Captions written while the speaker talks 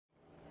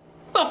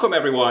Welcome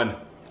everyone,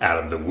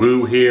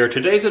 TheDailyWoo here.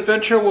 Today's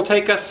adventure will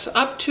take us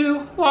up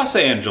to Los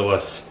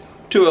Angeles,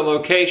 to a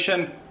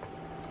location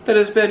that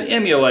has been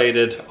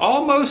emulated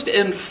almost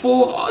in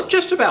full,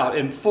 just about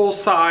in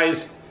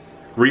full-size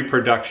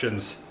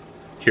reproductions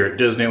here at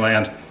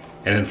Disneyland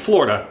and in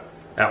Florida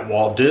at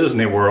Walt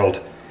Disney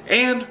World,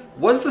 and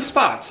was the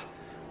spot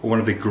for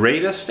one of the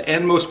greatest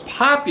and most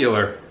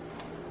popular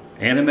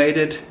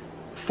animated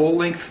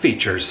full-length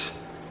features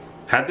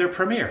had their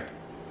premiere.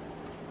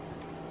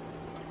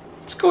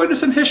 Let's go into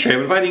some history.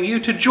 I'm inviting you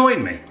to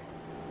join me.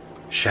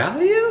 Shall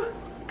you?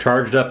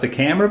 Charged up the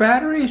camera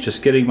batteries,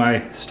 just getting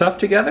my stuff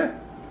together,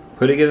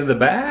 putting it in the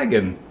bag,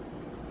 and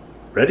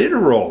ready to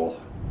roll.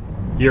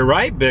 You're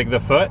right, Big the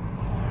Foot.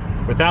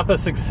 Without the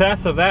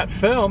success of that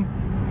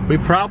film, we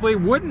probably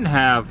wouldn't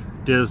have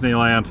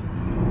Disneyland.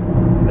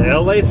 The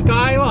LA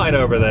skyline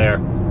over there.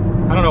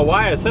 I don't know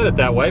why I said it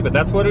that way, but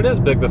that's what it is,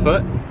 Big the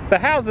Foot. The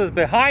houses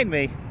behind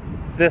me,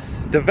 this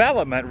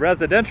development,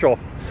 residential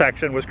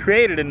section, was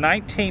created in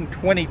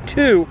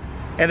 1922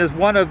 and is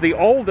one of the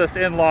oldest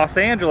in Los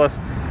Angeles.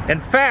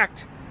 In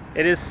fact,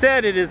 it is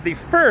said it is the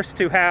first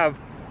to have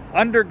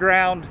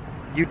underground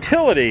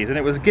utilities, and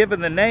it was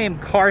given the name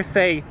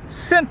Carthay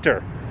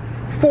Center.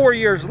 4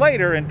 years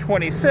later, in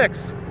 26,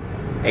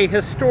 a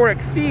historic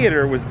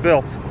theater was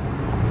built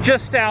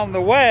just down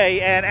the way,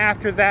 and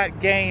after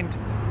that gained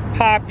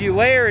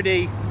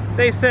popularity,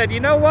 they said, you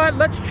know what,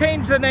 let's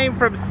change the name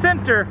from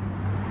Center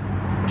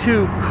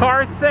to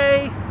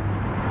Carthay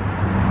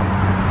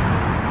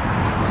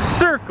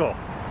Circle.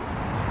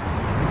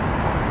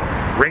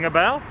 Ring a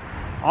bell?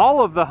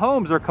 All of the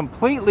homes are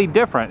completely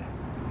different.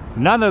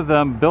 None of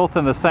them built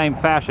in the same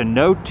fashion,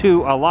 no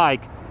two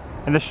alike.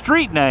 And the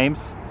street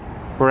names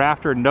were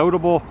after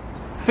notable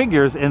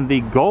figures in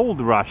the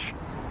Gold Rush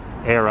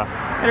era.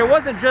 And it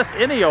wasn't just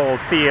any old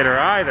theater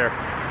either.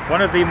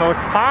 One of the most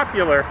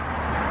popular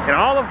in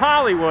all of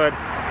Hollywood,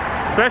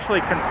 especially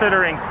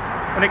considering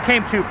when it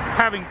came to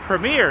having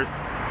premieres.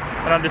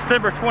 And on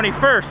December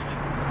 21st,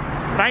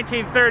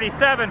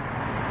 1937,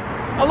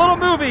 a little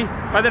movie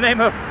by the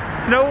name of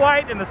Snow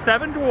White and the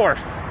Seven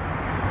Dwarfs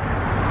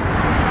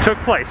took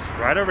place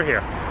right over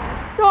here.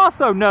 You'll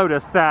also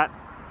notice that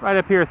right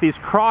up here at these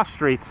cross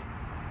streets,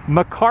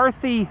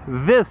 McCarthy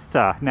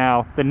Vista.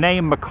 Now, the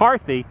name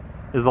McCarthy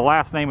is the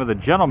last name of the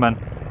gentleman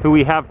who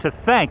we have to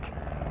thank.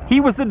 He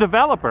was the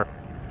developer.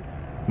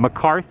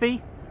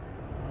 McCarthy,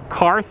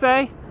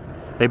 Carthay,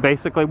 they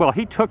basically, well,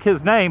 he took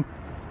his name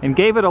and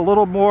gave it a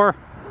little more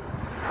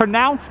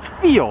pronounced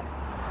feel.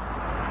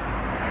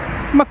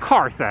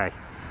 McCarthay.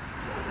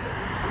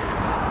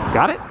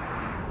 Got it?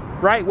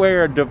 Right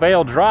where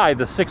DeVale Drive,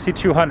 the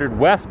 6200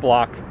 West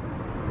block,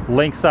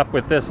 links up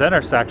with this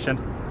intersection,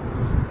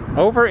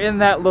 over in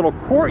that little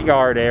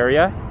courtyard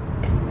area,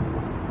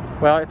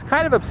 well, it's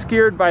kind of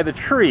obscured by the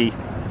tree,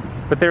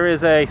 but there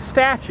is a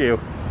statue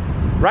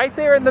right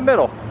there in the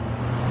middle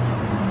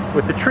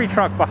with the tree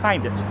trunk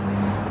behind it.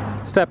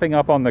 Stepping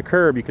up on the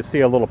curb, you can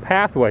see a little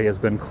pathway has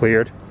been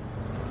cleared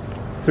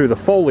through the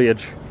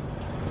foliage.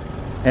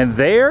 And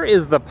there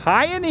is the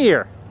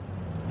Pioneer,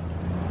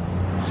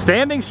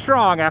 standing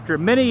strong after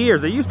many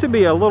years. There used to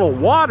be a little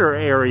water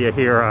area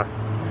here,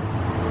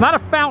 not a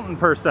fountain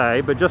per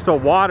se, but just a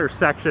water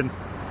section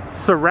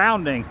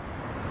surrounding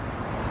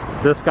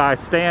this guy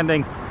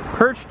standing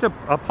perched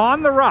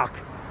upon the rock.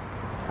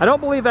 I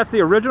don't believe that's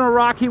the original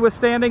rock he was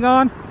standing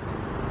on.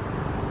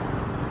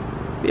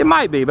 It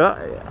might be, but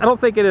I don't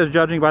think it is,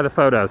 judging by the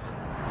photos.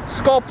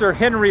 Sculptor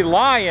Henry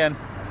Lyon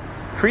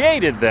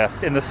created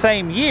this in the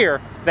same year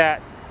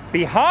that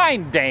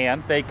behind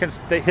Dan,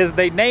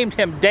 they named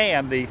him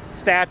Dan, the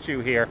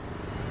statue here,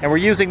 and we're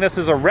using this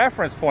as a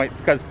reference point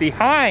because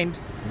behind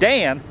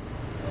Dan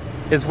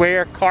is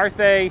where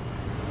Carthay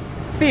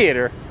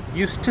Theater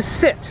used to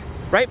sit,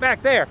 right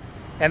back there.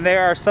 And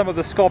there are some of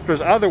the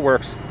sculptor's other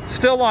works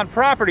still on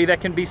property that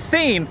can be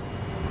seen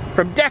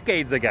from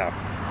decades ago.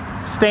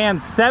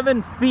 Stands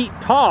 7 feet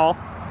tall.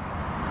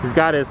 He's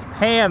got his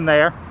pan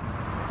there.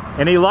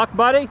 Any luck,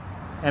 buddy?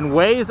 And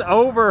weighs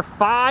over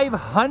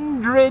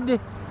 500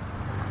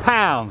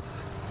 pounds.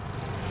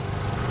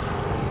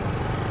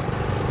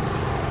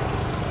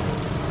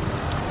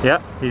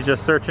 Yep, he's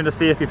just searching to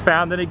see if he's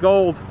found any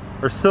gold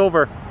or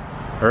silver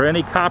or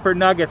any copper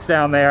nuggets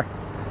down there.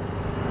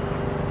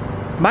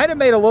 Might have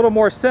made a little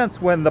more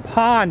sense when the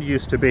pond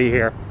used to be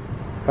here,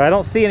 but I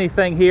don't see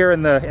anything here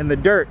in the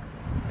dirt,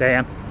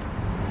 Dan.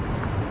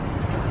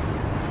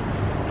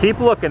 Keep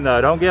looking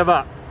though, don't give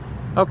up.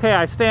 Okay,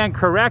 I stand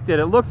corrected.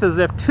 It looks as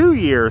if 2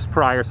 years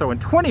prior, so in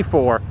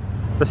 24,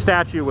 the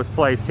statue was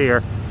placed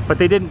here, but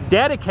they didn't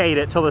dedicate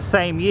it till the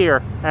same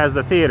year as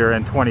the theater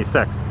in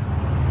 26.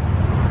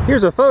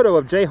 Here's a photo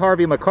of J.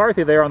 Harvey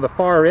McCarthy there on the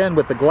far end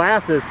with the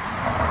glasses,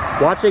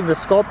 watching the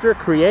sculptor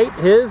create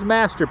his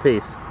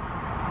masterpiece.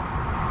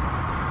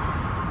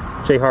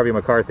 J. Harvey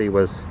McCarthy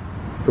was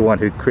the one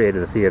who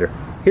created the theater.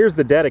 Here's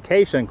the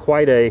dedication,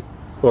 quite a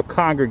little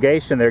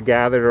congregation there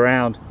gathered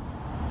around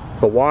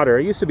the water.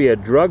 It used to be a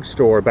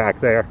drugstore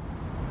back there,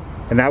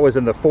 and that was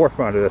in the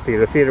forefront of the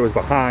theater. The theater was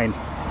behind.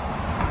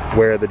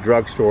 where the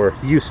drugstore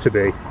used to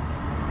be.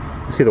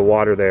 You see the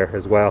water there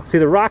as well. See,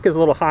 the rock is a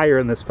little higher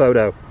in this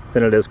photo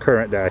than it is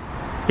current day.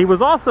 He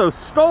was also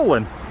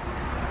stolen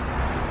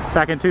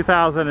back in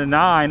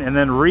 2009 and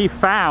then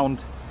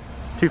refound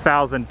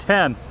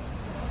 2010.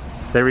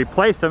 They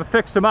replaced him,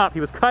 fixed him up. He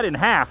was cut in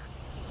half.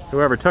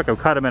 Whoever took him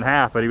cut him in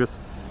half, but he was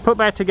put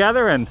back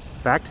together and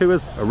back to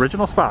his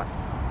original spot.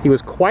 He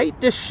was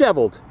quite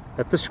disheveled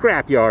at the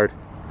scrapyard.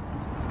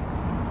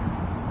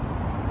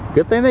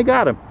 Good thing they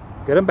got him.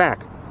 Get him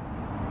back.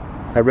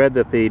 I read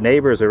that the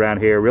neighbors around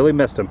here really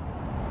missed him.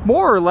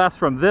 More or less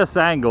from this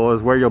angle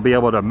is where you'll be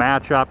able to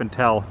match up and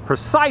tell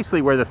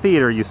precisely where the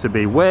theater used to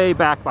be, way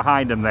back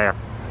behind him there.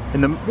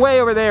 And the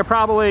way over there,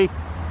 probably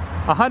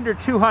 100,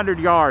 200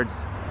 yards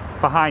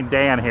behind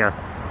Dan here.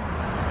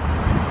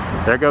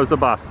 There goes the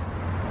bus.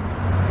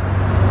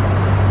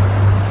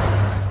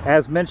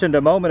 As mentioned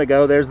a moment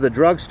ago, there's the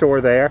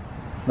drugstore there,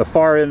 the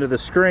far end of the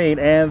screen,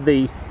 and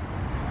the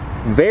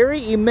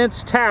very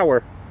immense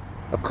tower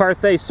of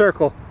Carthay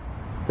Circle.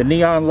 The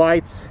neon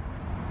lights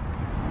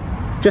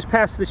just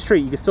past the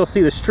street. You can still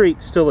see the street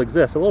still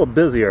exists. A little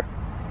busier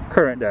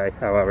current day,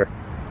 however.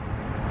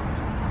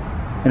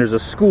 And there's a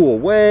school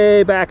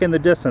way back in the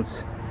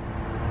distance.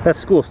 That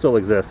school still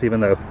exists, even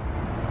though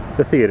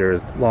the theater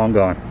is long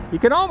gone. You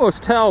can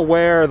almost tell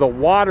where the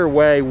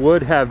waterway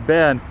would have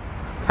been,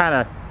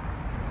 kind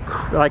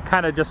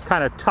of just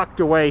tucked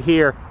away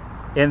here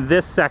in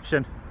this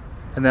section.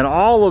 And then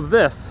all of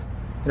this,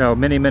 you know,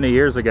 many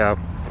years ago,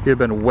 you've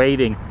been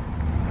wading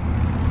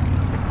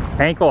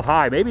ankle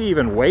high, maybe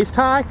even waist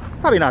high,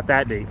 probably not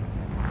that deep.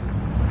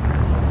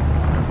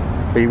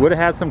 But you would have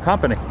had some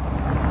company.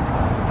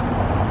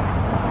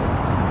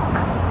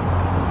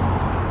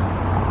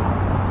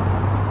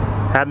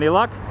 Had any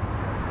luck?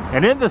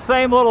 And in the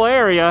same little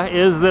area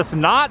is this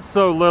not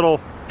so little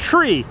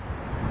tree.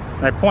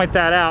 And I point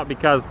that out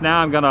because now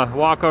I'm gonna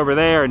walk over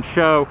there and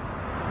show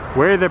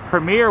where the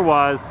premiere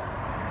was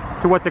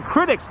to what the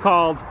critics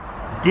called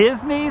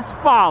Disney's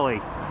Folly.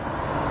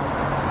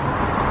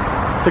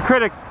 The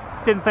critics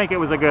didn't think it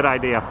was a good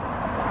idea.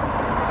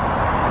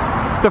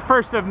 The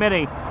first of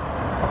many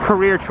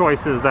career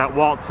choices that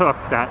Walt took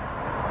that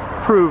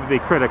proved the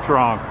critics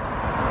wrong.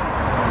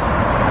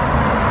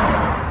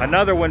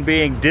 Another one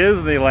being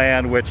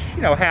Disneyland, which,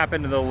 you know,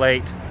 happened in the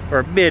late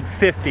or mid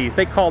 50s.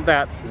 They called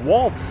that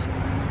Walt's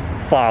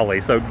Folly.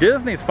 So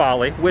Disney's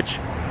Folly, which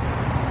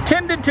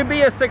tended to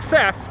be a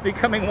success,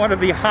 becoming one of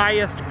the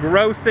highest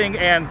grossing,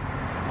 and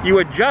you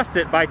adjust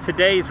it by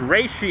today's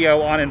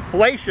ratio on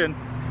inflation,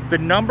 the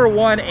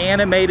 #1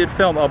 animated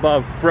film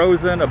above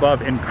Frozen,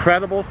 above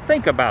Incredibles.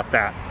 Think about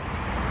that.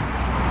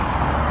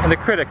 And the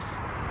critics,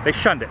 they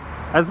shunned it.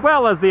 As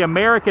well as the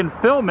American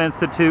Film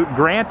Institute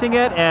granting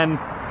it and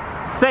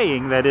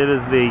saying that it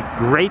is the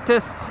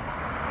greatest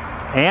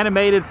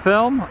animated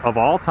film of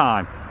all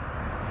time.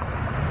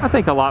 I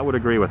think a lot would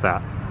agree with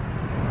that.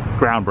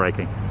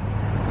 Groundbreaking.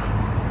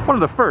 One of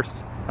the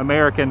first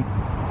American,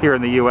 here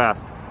in the US,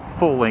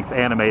 full-length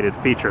animated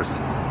features.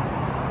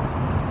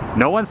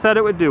 No one said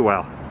it would do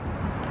well,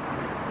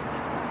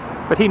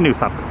 but he knew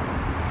something.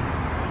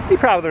 He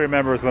probably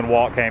remembers when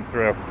Walt came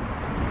through.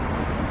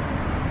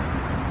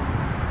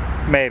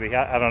 Maybe,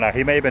 I don't know.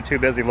 He may have been too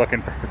busy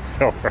looking for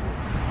silver.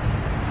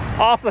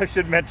 Also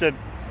should mention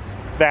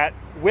that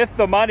with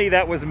the money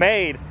that was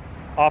made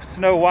off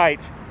Snow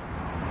White,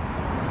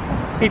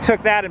 he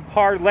took that and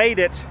parlayed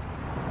it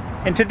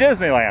into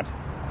Disneyland.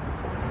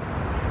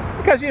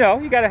 Because, you know,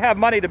 you got to have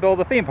money to build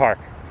a theme park.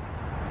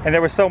 And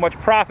there was so much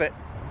profit.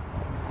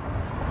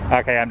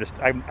 Okay,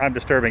 I'm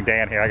disturbing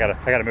Dan here. I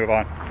gotta move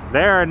on.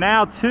 There are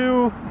now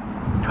two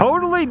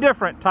totally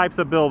different types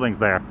of buildings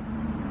there.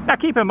 Now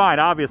keep in mind,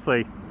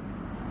 obviously,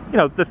 you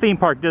know, the theme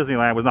park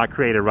Disneyland was not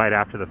created right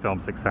after the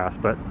film's success,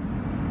 but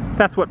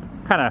that's what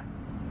kind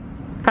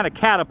of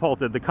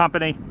catapulted the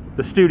company,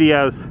 the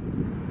studios,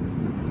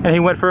 and he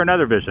went for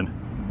another vision.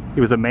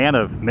 He was a man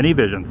of many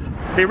visions.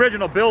 The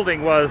original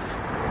building was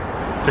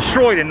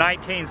destroyed in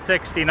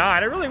 1969.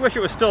 I really wish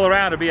it was still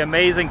around. It'd be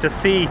amazing to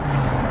see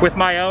with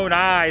my own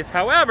eyes.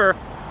 However,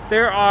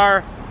 there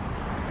are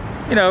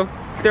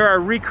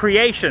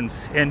recreations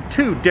in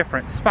two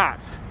different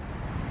spots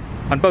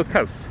on both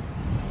coasts,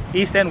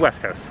 East and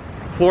West Coast,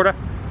 Florida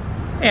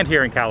and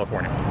here in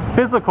California.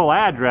 Physical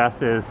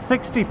address is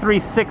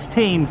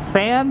 6316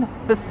 San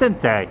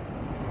Vicente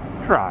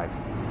Drive.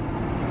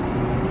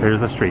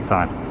 There's the street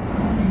sign.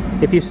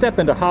 If you step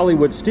into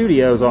Hollywood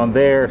Studios on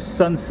their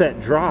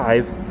Sunset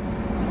Drive,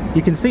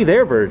 you can see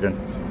their version.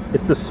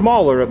 It's the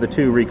smaller of the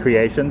two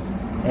recreations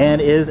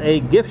and is a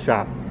gift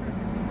shop.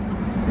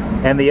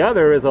 And the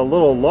other is a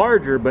little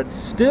larger, but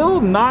still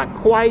not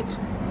quite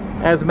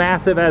as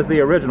massive as the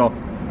original,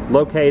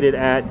 located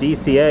at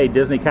DCA,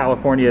 Disney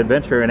California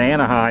Adventure in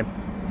Anaheim.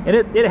 And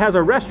it has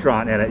a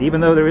restaurant in it, even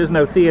though there is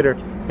no theater,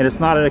 and it's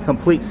not in a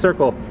complete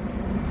circle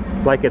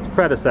like its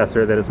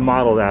predecessor that it's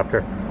modeled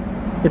after.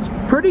 It's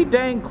pretty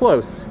dang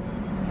close,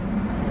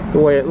 the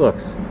way it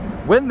looks.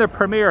 When the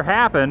premiere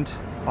happened,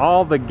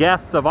 all the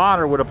guests of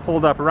honor would have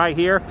pulled up right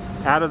here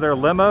out of their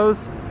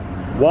limos,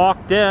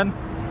 walked in,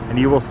 and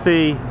you will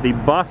see the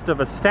bust of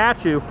a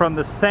statue from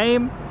the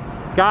same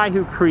guy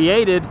who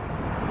created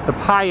the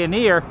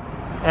Pioneer.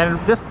 And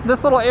this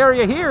little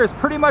area here is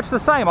pretty much the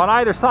same on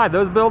either side.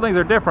 Those buildings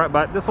are different,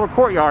 but this little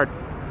courtyard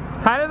is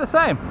kind of the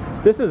same.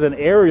 This is an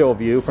aerial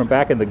view from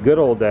back in the good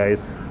old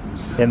days.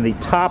 In the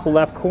top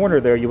left corner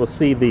there, you will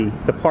see the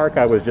park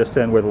I was just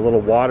in, where the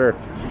little water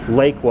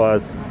lake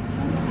was.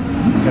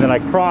 And then I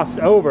crossed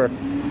over.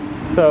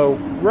 So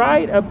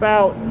right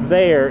about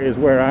there is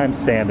where I'm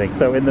standing.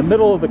 So in the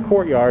middle of the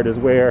courtyard is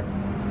where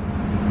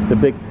the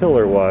big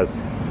pillar was.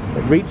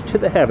 It reached to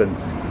the heavens.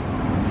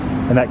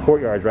 And that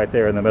courtyard's right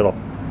there in the middle.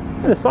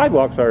 And the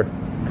sidewalks are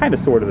kind of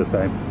sort of the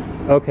same.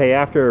 Okay,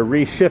 after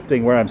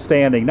reshifting where I'm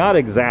standing, not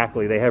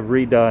exactly, they have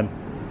redone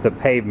the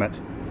pavement.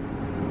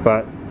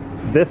 But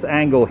this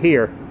angle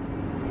here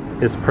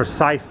is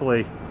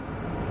precisely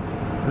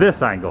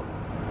this angle.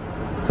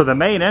 So the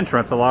main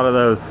entrance, a lot of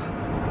those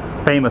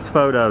famous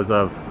photos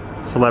of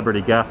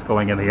celebrity guests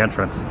going in the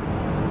entrance,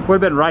 would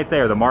have been right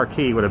there. The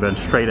marquee would have been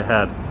straight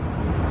ahead.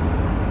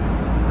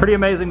 Pretty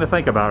amazing to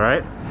think about,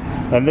 right?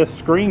 And this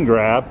screen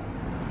grab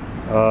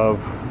of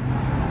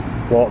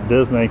Walt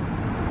Disney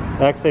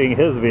exiting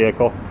his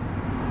vehicle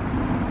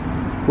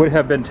would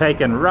have been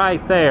taken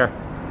right there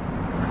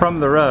from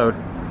the road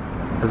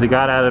as he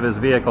got out of his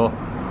vehicle,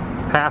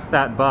 past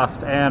that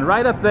bust, and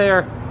right up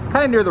there,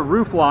 kind of near the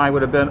roof line,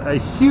 would have been a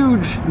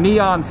huge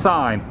neon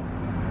sign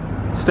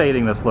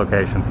stating this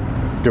location.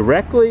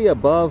 Directly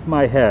above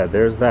my head,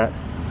 there's the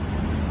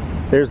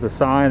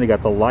sign. They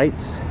got the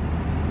lights.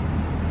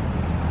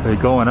 So you're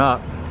going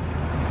up,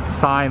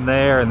 sign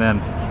there, and then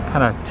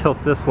kind of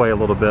tilt this way a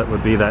little bit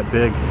would be that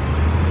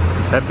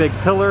big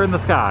pillar in the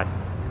sky.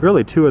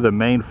 Really two of the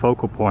main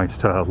focal points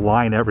to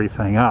line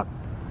everything up.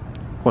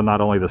 Well,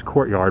 not only this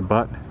courtyard,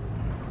 but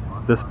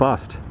this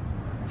bust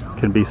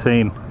can be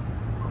seen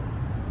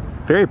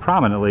very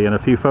prominently in a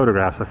few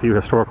photographs, a few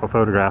historical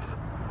photographs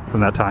from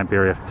that time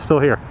period. Still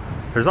here.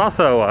 There's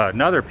also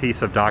another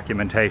piece of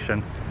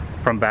documentation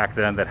from back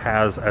then that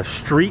has a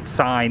street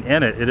sign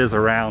in it. It is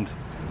around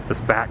this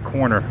back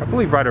corner, I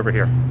believe right over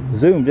here.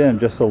 Zoomed in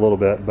just a little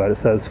bit, but it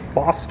says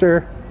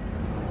Foster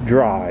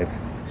Drive.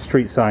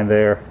 Street sign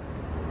there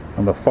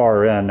on the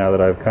far end now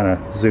that I've kind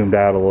of zoomed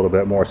out a little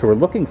bit more. So we're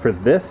looking for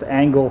this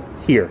angle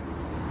here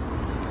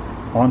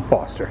on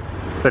Foster.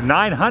 The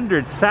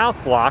 900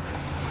 South block,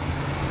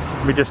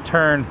 let me just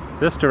turn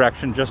this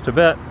direction just a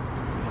bit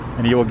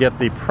and you will get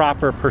the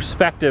proper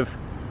perspective.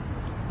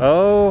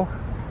 Oh,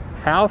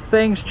 how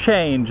things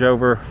change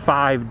over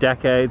 5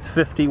 decades,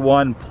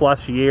 51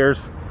 plus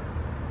years,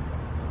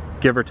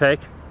 give or take.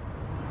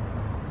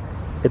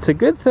 It's a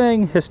good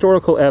thing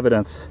historical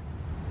evidence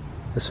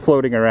is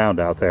floating around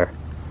out there.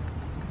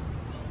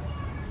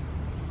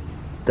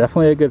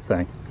 Definitely a good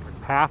thing.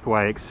 The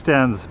pathway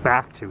extends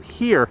back to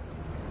here,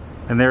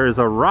 and there is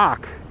a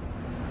rock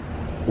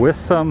with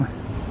some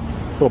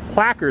little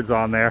placards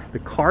on there. The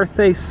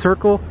Carthay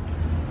Circle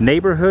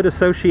Neighborhood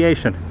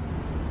Association.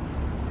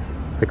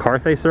 The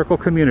Carthay Circle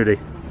community.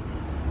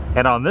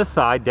 And on this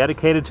side,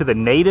 dedicated to the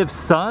native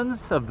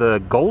sons of the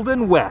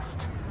Golden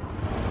West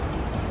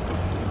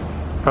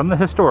from the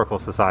Historical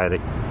Society.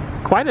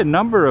 Quite a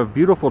number of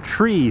beautiful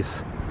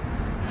trees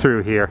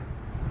through here.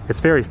 It's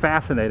very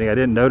fascinating. I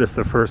didn't notice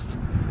the first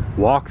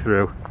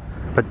walkthrough,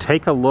 but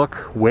take a look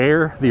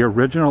where the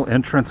original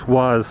entrance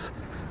was.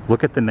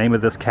 Look at the name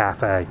of this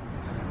cafe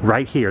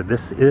right here.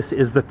 This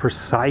is the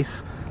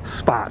precise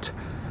spot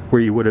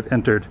where you would have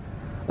entered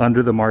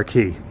under the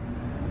marquee.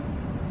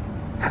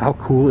 How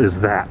cool is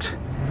that?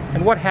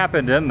 And what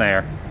happened in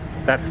there?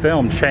 That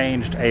film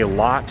changed a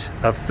lot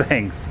of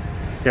things.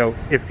 You know,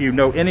 if you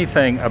know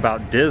anything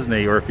about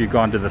Disney, or if you've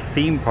gone to the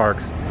theme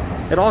parks,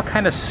 it all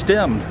kind of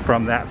stemmed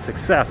from that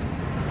success,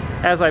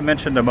 as I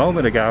mentioned a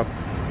moment ago.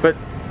 But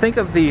think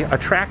of the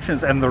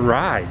attractions and the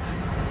rides.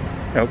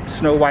 You know,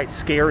 Snow White's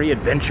Scary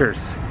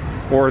Adventures,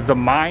 or the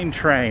Mine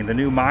Train, the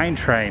new Mine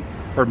Train,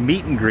 or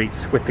meet and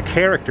greets with the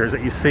characters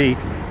that you see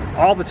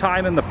all the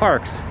time in the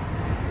parks,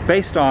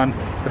 based on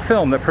the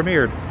film that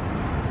premiered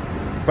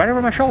right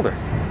over my shoulder.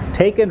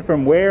 Taken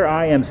from where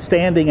I am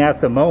standing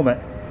at the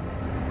moment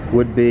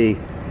would be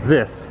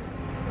this.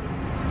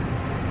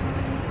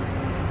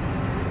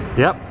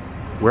 Yep,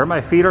 where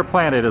my feet are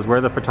planted is where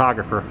the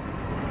photographer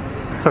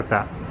took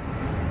that.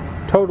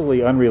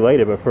 Totally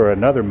unrelated, but for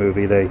another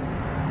movie they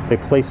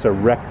placed a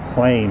wrecked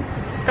plane.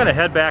 Gonna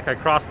head back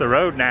across the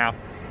road now.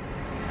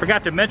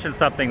 Forgot to mention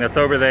something that's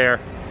over there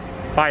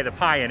by the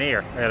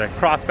Pioneer. I gotta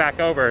cross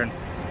back over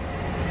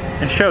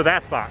and show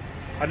that spot.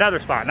 Another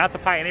spot, not the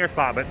Pioneer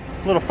spot, but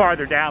a little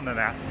farther down than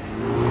that.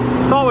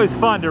 It's always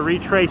fun to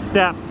retrace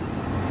steps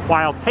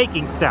while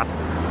taking steps.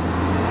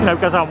 You know,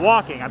 because I'm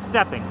walking, I'm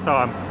stepping, so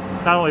I'm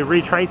not only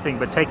retracing,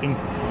 but taking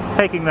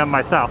them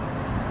myself.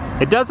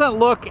 It doesn't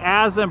look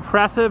as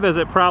impressive as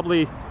it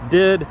probably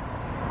did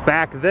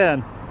back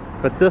then,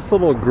 but this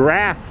little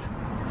grass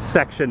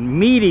section,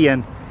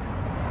 median,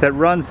 that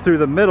runs through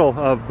the middle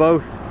of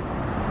both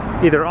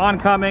either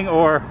oncoming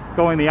or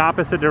going the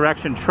opposite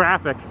direction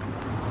traffic,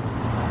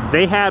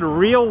 they had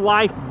real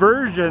life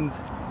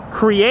versions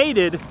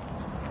created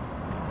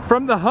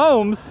from the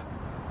homes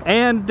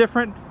and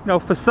different,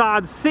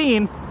 facades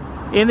seen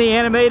in the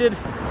animated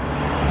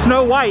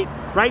Snow White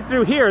right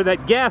through here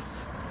that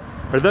guests,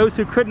 or those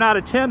who could not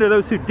attend or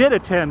those who did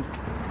attend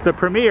the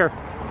premiere,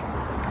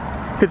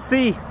 could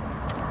see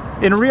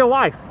in real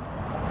life.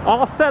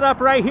 All set up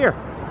right here.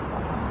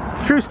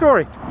 True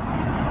story.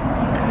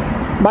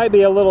 Might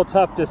be a little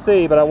tough to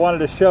see, but I wanted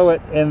to show it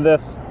in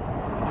this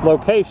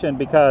location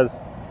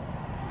because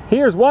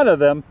here's one of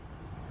them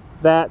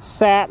that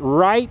sat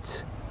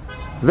right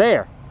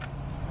there.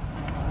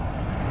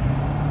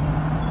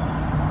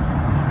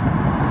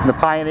 The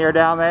Pioneer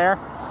down there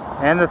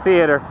and the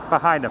theater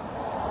behind him.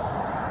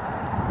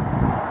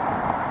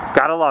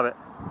 Gotta love it.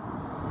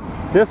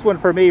 This one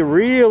for me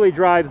really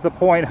drives the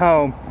point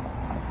home.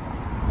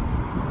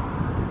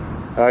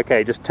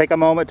 Okay, just take a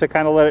moment to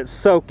kind of let it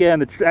soak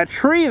in. That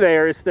tree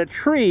there, is that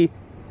tree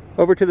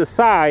over to the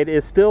side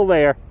is still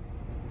there.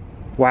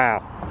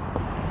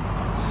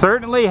 Wow.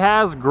 Certainly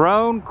has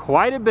grown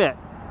quite a bit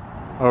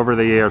over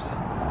the years.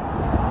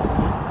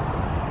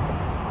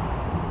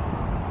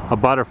 A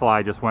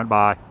butterfly just went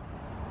by.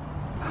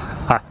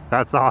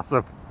 That's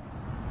awesome.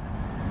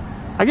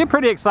 I get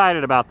pretty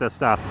excited about this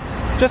stuff.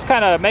 Just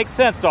kind of makes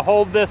sense to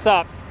hold this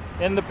up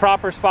in the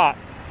proper spot.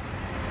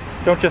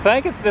 Don't you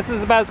think? This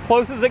is about as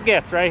close as it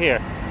gets right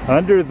here.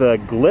 Under the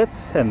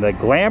glitz and the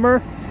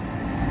glamour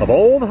of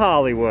old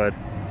Hollywood.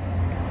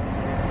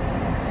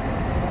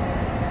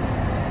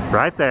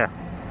 Right there.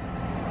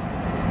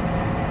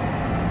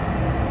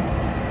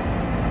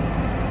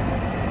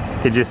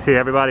 Could you see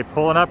everybody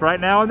pulling up right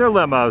now in their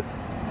limos?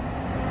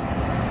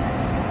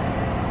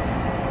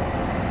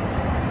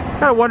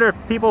 I wonder if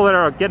people that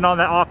are getting on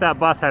off that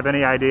bus have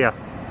any idea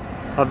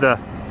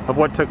of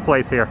what took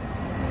place here.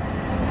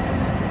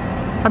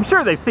 I'm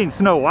sure they've seen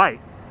Snow White.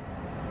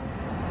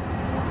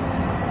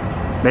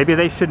 Maybe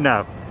they should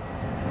know.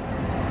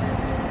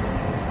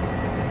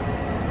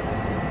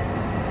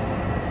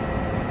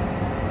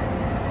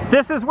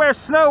 This is where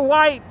Snow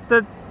White,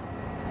 the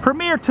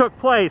premiere, took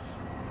place.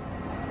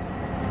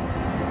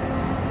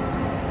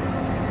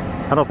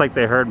 I don't think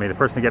they heard me. The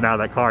person getting out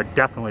of that car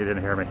definitely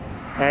didn't hear me.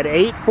 At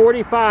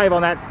 8:45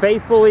 on that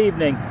faithful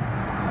evening,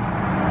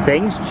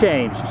 things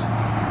changed.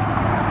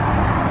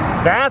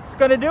 That's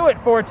going to do it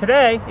for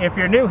today. If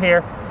you're new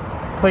here,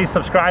 please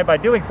subscribe. By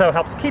doing so,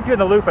 helps keep you in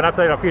the loop and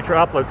update on future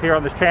uploads here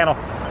on this channel.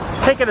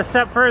 Take it a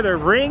step further,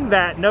 ring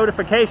that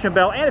notification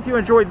bell, and if you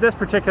enjoyed this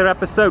particular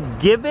episode,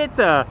 give it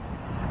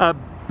a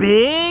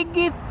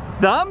big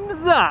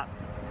thumbs up.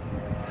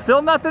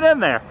 Still nothing in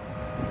there.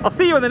 I'll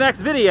see you in the next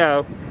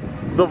video.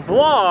 The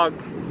vlog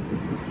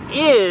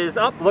is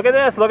up. Look at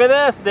this, look at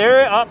this.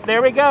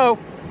 There we go.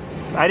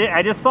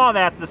 I just saw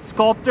that. The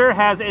sculptor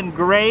has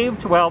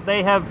engraved,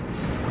 the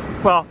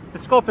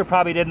sculptor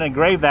probably didn't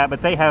engrave that,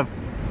 but they have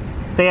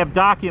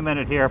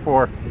documented here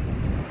for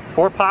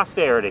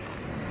posterity.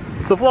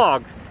 The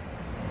vlog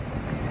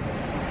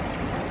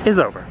is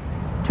over.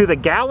 To the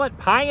gallant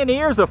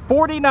pioneers of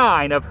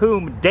 49, of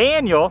whom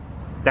Daniel,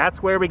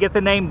 that's where we get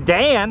the name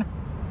Dan,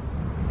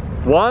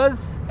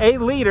 was a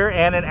leader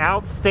and an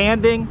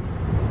outstanding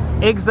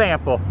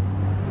example.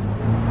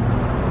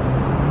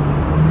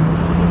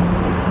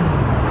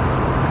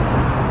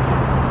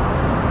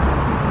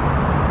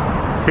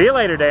 See you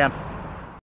later, Dan.